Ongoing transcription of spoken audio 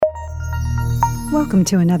Welcome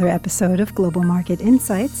to another episode of Global Market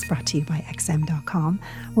Insights, brought to you by XM.com,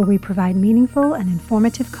 where we provide meaningful and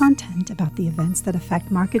informative content about the events that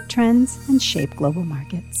affect market trends and shape global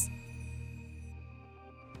markets.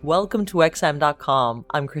 Welcome to XM.com.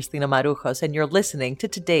 I'm Cristina Marujos, and you're listening to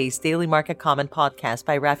today's Daily Market Comment podcast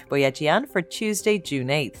by Rafi Boyadjian for Tuesday, June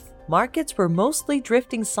 8th. Markets were mostly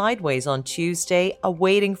drifting sideways on Tuesday,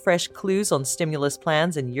 awaiting fresh clues on stimulus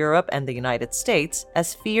plans in Europe and the United States,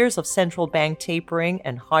 as fears of central bank tapering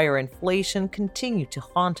and higher inflation continue to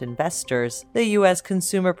haunt investors. The U.S.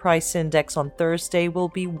 Consumer Price Index on Thursday will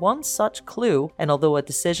be one such clue, and although a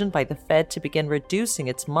decision by the Fed to begin reducing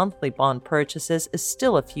its monthly bond purchases is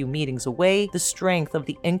still a few meetings away, the strength of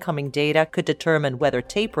the incoming data could determine whether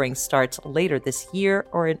tapering starts later this year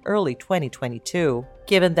or in early 2022.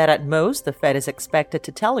 Given that at most the Fed is expected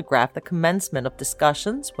to telegraph the commencement of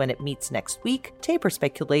discussions when it meets next week, taper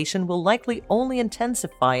speculation will likely only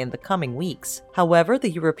intensify in the coming weeks. However, the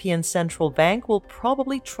European Central Bank will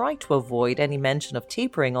probably try to avoid any mention of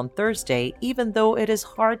tapering on Thursday, even though it is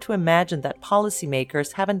hard to imagine that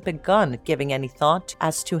policymakers haven't begun giving any thought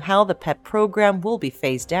as to how the PEPP program will be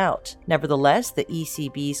phased out. Nevertheless, the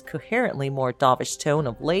ECB's coherently more dovish tone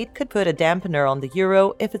of late could put a dampener on the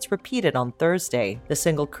euro if it's repeated on Thursday. The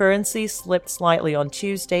single currency slipped slightly on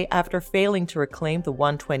Tuesday after failing to reclaim the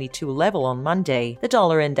 122 level on Monday. The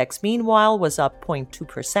dollar index, meanwhile, was up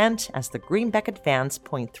 0.2% as the greenback advanced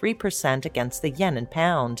 0.3% against the yen and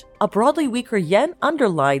pound. A broadly weaker yen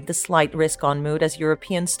underlined the slight risk-on mood as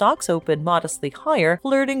European stocks opened modestly higher,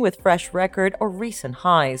 flirting with fresh record or recent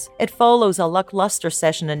highs. It follows a lackluster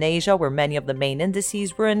session in Asia where many of the main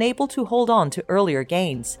indices were unable to hold on to earlier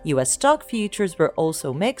gains. U.S. stock futures were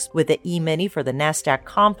also mixed, with the E-mini for the Nasdaq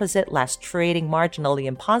Composite last trading marginally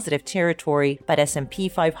in positive territory, but S&P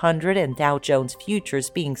 500 and Dow Jones futures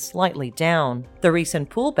being slightly down. The recent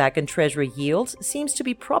pullback in Treasury yields seems to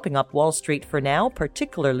be propping up Wall Street for now,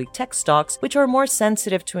 particularly tech stocks, which are more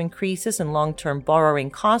sensitive to increases in long-term borrowing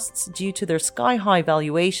costs due to their sky-high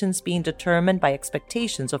valuations being determined by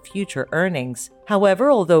expectations of future earnings. However,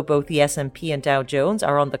 although both the S&P and Dow Jones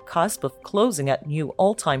are on the cusp of closing at new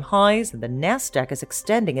all-time highs and the Nasdaq is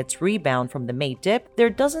extending its rebound from the May dip, there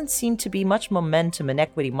doesn't seem to be much momentum in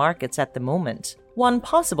equity markets at the moment. One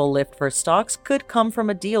possible lift for stocks could come from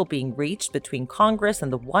a deal being reached between Congress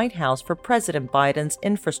and the White House for President Biden's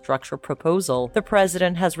infrastructure proposal. The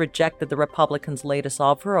president has rejected the Republicans' latest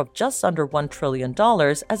offer of just under $1 trillion,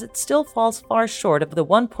 as it still falls far short of the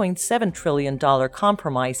 $1.7 trillion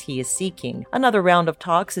compromise he is seeking. Another round of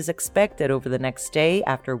talks is expected over the next day,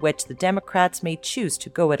 after which the Democrats may choose to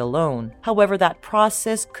go it alone. However, that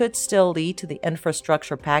process could still lead to the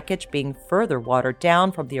infrastructure package being further watered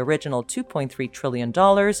down from the original $2.3 trillion,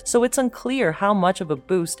 so it's unclear how much of a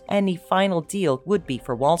boost any final deal would be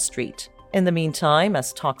for Wall Street. In the meantime,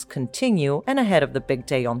 as talks continue and ahead of the big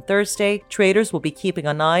day on Thursday, traders will be keeping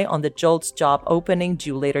an eye on the JOLTS job opening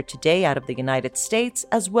due later today out of the United States,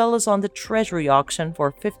 as well as on the Treasury auction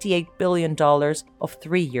for $58 billion of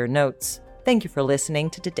three-year notes. Thank you for listening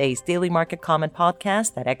to today's Daily Market Comment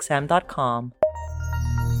podcast at XM.com.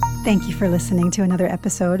 Thank you for listening to another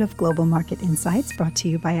episode of Global Market Insights, brought to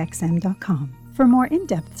you by XM.com. For more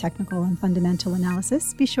in-depth technical and fundamental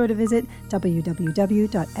analysis, be sure to visit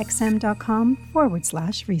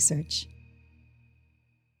www.xm.com/research.